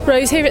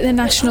Rose, here at the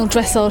National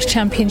Dressage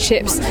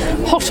Championships,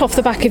 hot off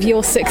the back of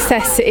your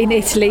success in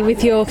Italy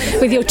with your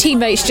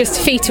teammates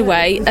just feet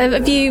away,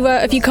 have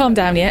you calmed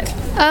down yet?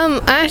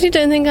 I actually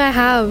don't think I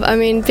have. I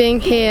mean, being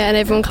here and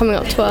everyone coming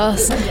up to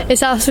us,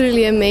 it's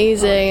absolutely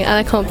amazing, and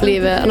I can't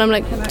believe it. And I'm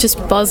like just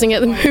buzzing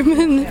at the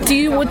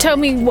moment. Tell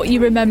me what you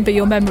remember,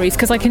 your memories,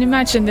 because I can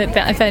imagine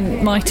that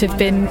event might have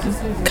been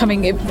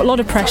coming a lot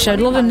of pressure, a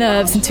lot of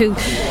nerves until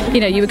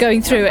you were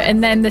going through it,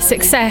 and then the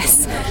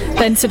success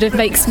then sort of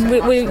makes.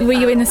 Were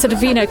you in a sort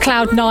of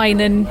cloud nine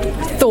and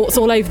thoughts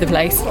all over the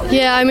place?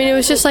 Yeah, I mean, it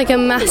was just like a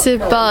massive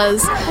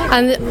buzz,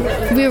 and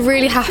we were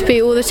really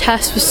happy. All the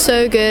tests were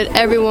so good.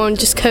 Everyone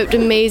just coped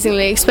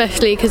amazingly,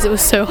 especially because it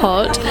was so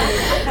hot.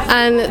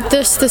 And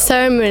just the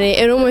ceremony,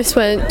 it almost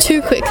went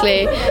too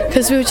quickly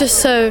because we were just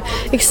so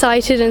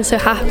excited and so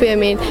happy. I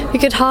mean, we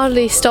could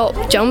hardly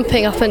stop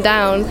jumping up and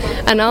down,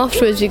 and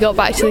afterwards we got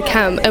back to the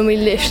camp and we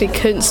literally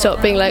couldn't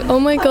stop being like, oh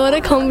my god,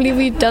 I can't believe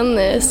we've done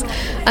this.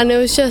 And it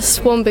was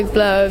just one big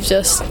blow of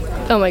just,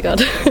 oh my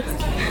god.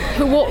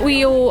 What were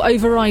your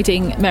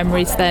overriding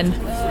memories then,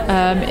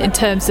 in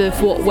terms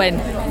of what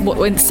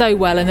went so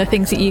well and the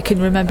things that you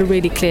can remember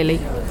really clearly?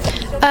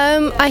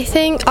 I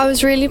think I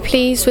was really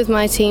pleased with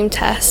my team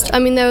test. I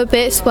mean, there were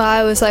bits where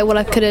I was like, well,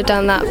 I could have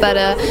done that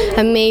better,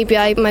 and maybe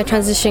my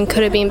transition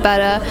could have been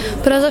better,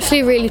 but I was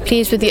actually really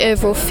pleased with the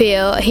overall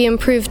feel. He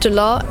improved a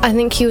lot. I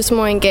think he was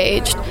more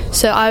engaged,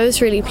 so I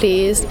was really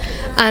pleased,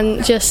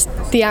 and just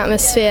the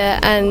atmosphere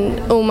and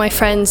all my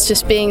friends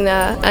just being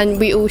there, and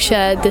we all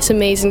shared this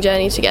amazing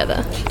journey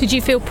together. Did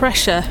you feel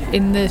pressure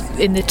in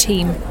the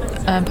team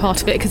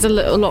part of it, because a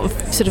lot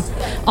of sort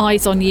of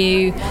eyes on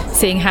you,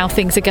 seeing how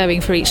things are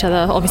going for each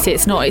other? Obviously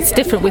it's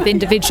different with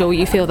individual,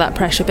 you feel that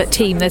pressure, but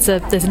team, there's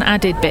an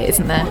added bit,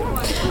 isn't there?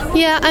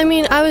 Yeah, I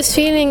mean, I was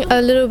feeling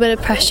a little bit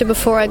of pressure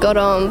before I got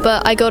on,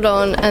 but I got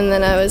on and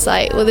then I was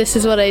like, well, this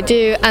is what I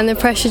do, and the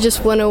pressure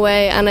just went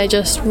away, and I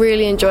just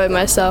really enjoyed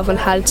myself and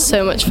had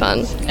so much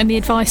fun. And the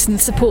advice and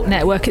the support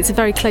network, it's a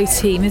very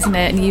close team, isn't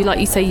it? And you, like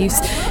you say, you've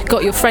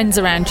got your friends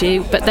around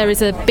you, but there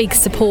is a big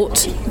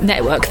support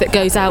network that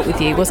goes out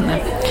with you, wasn't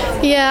there?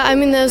 Yeah, I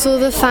mean, there's all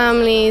the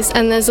families,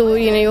 and there's all,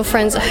 your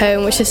friends at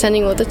home, which are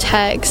sending all the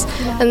texts,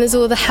 and there's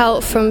all the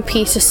help from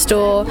Peter's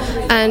store,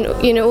 and,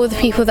 all the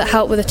people that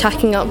help with the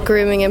tacking up,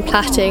 grooming and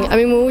plaiting. I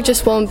mean, we're all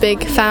just one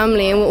big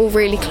family, and we're all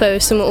really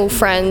close, and we're all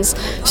friends,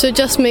 so it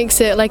just makes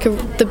it like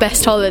the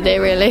best holiday,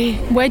 really.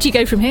 Where do you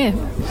go from here?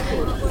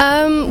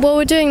 Well,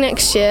 we're doing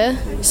next year,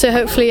 so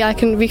hopefully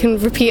we can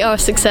repeat our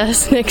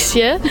success next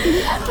year.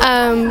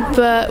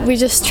 But we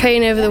just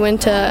train over the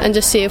winter and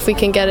just see if we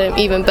can get him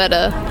even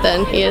better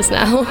than he is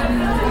now.